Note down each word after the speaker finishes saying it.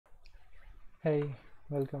Hey,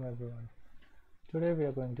 welcome everyone. Today we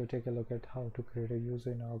are going to take a look at how to create a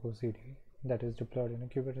user in ArgoCD that is deployed in a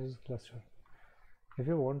Kubernetes cluster. If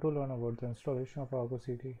you want to learn about the installation of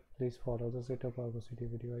ArgoCD, please follow the setup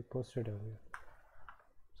ArgoCD video I posted earlier.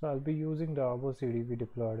 So I'll be using the ArgoCD we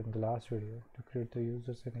deployed in the last video to create the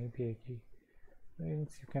users and API key.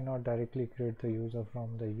 Since you cannot directly create the user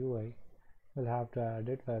from the UI, we'll have to add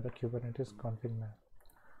it via the Kubernetes configmap.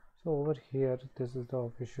 So over here, this is the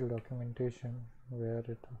official documentation where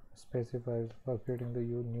it specifies for creating the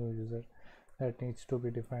new user that needs to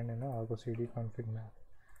be defined in a ArgoCD configmap.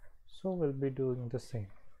 So we'll be doing the same.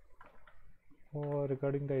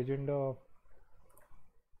 Regarding the agenda,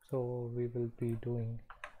 so we will be doing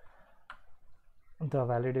the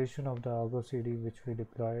validation of the ArgoCD which we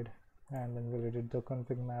deployed, and then we'll edit the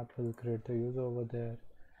configmap, we'll create the user over there.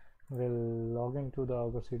 We'll log into the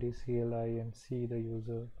ArgoCD CLI and see the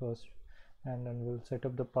user first, and then we'll set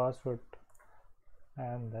up the password,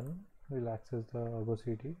 and then we'll access the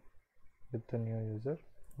ArgoCD with the new user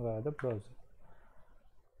via the browser.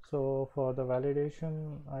 So for the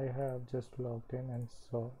validation, I have just logged in and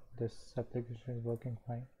saw this application is working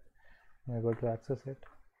fine. I'm able to access it.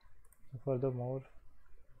 Furthermore,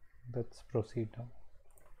 let's proceed now.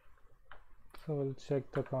 So we'll check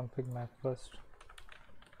the config map first.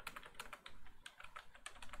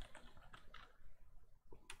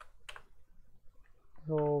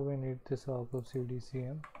 So we need this ArgoCD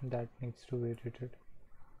CM that needs to be edited.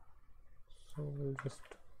 So we'll just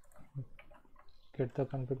get the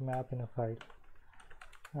config map in a file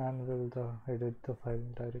and we'll edit the file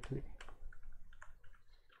directly.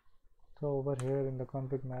 So over here in the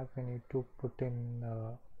config map, we need to put in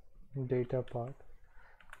data part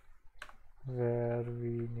where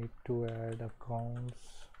we need to add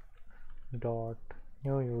accounts dot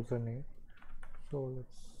new username. So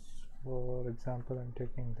for example, I'm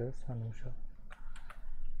taking this Anusha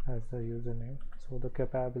as the username. So the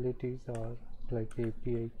capabilities are like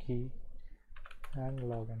API key and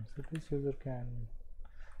login. So this user can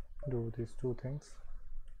do these two things,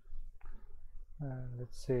 and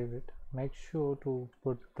let's save it. Make sure to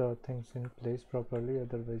put the things in place properly,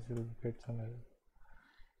 otherwise you'll get some error.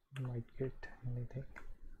 You might get anything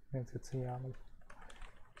since it's a YAML.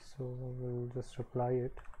 So we'll just apply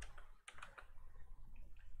it.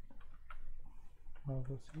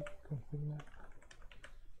 Config map.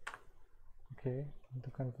 Okay,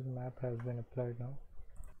 the config map has been applied now.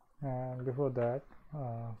 And before that,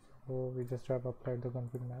 so we just have applied the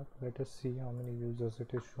config map. Let us see how many users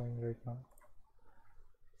it is showing right now.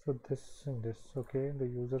 So this and this, okay, the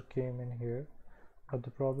user came in here, but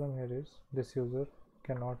the problem here is this user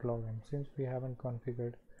cannot log in since we haven't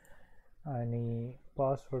configured any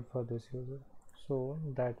password for this user. So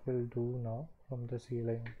that will do now from the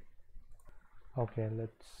CLI. Okay,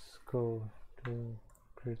 let's go to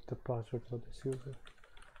create the password for this user.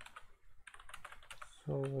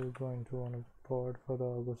 So we'll go into one of the pod for the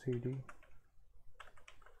ArgoCD,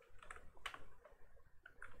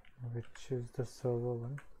 which is the server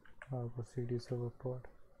one, ArgoCD server pod,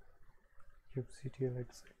 kubectl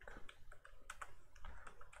exec.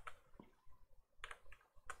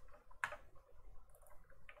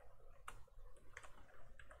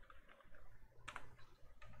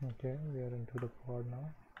 Okay, we are into the pod now.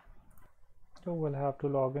 So we'll have to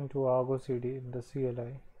log into ArgoCD in the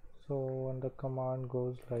CLI. So when the command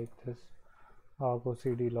goes like this,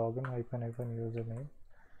 ArgoCD login -- username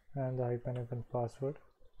and the -- password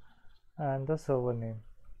and the server name.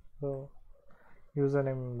 So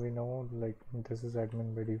username we know, like this is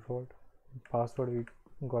admin by default. Password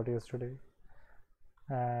we got yesterday,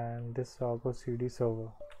 and this ArgoCD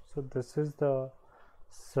server. So this is the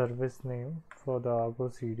service name for the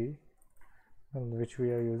ArgoCD, and which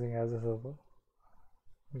we are using as a server.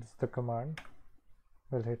 This is the command.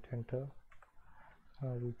 We'll hit enter. I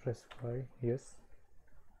will press Y, yes.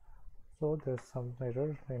 So there's some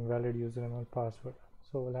error, invalid username and password.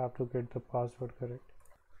 So we'll have to get the password correct.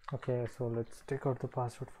 Okay, so let's take out the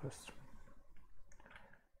password first.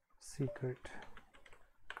 Secret.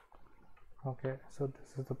 Okay, so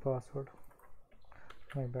this is the password.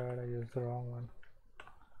 My bad, I used the wrong one.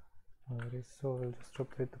 So we'll just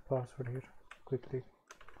update the password here quickly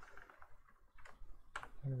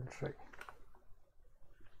and we'll try.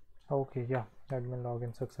 Okay, yeah, admin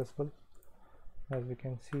login successful. As we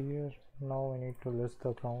can see here, now we need to list the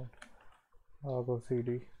account.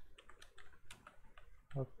 ArgoCD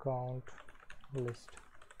account list.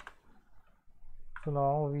 So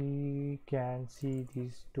now we can see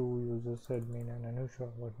these two users, admin and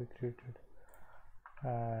Anusha, what we created.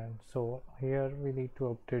 And so here we need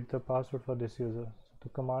to update the password for this user. So the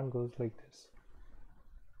command goes like this,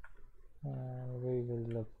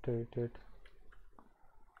 update it.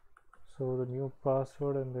 So the new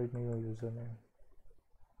password and the new username.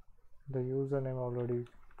 The username already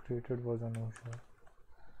created was Anusha,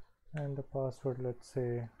 and the password, let's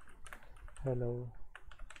say hello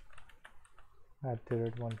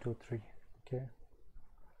 @123. Okay,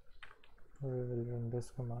 we will run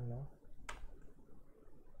this command now.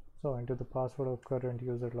 So enter the password of current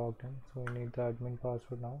user logged in. So we need the admin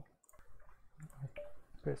password now. I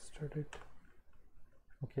pasted it.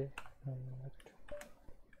 Okay,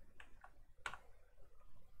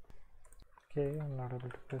 okay, I'm not able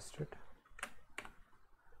to paste it.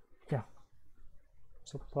 Yeah,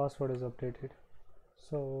 so password is updated.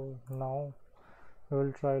 So now we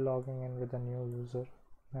will try logging in with a new user,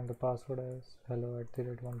 and the password is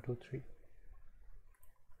hello@123.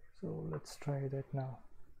 So let's try that now.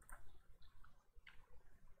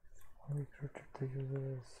 We created the user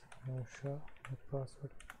as Anusha with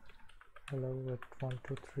password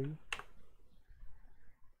hello@123.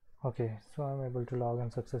 Okay, so I'm able to log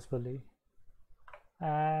in successfully.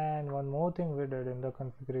 And one more thing we did in the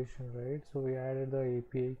configuration, right? So we added the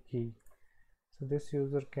API key. So this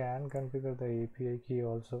user can configure the API key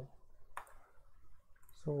also.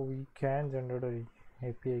 So we can generate a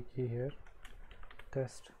API key here.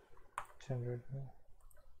 Test generate new.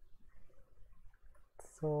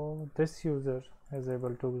 So this user is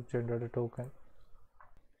able to generate a token.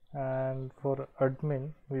 And for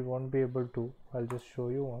admin, we won't be able to. I'll just show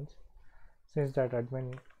you once. Since that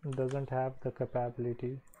admin doesn't have the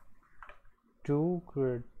capability to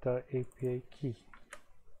create the API key.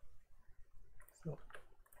 So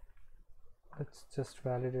let's just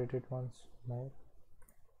validate it once more.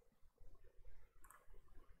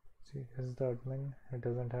 See, this is the admin. It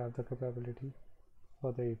doesn't have the capability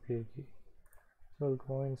for the API key. So we'll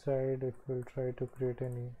go inside. If we'll try to create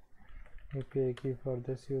any API key for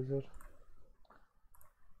this user,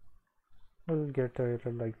 we'll get a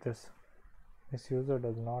error like this. This user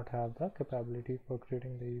does not have the capability for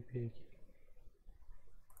creating the API key.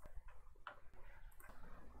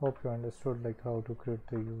 Hope you understood like how to create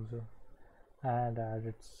the user and add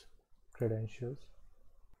its credentials.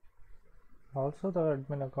 Also, the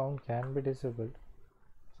admin account can be disabled,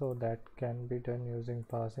 so that can be done using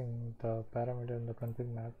passing the parameter in the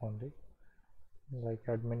configmap only, like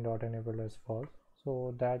admin.enable as false.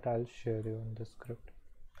 So that I'll share you in the script.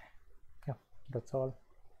 Yeah, that's all.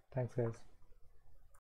 Thanks guys.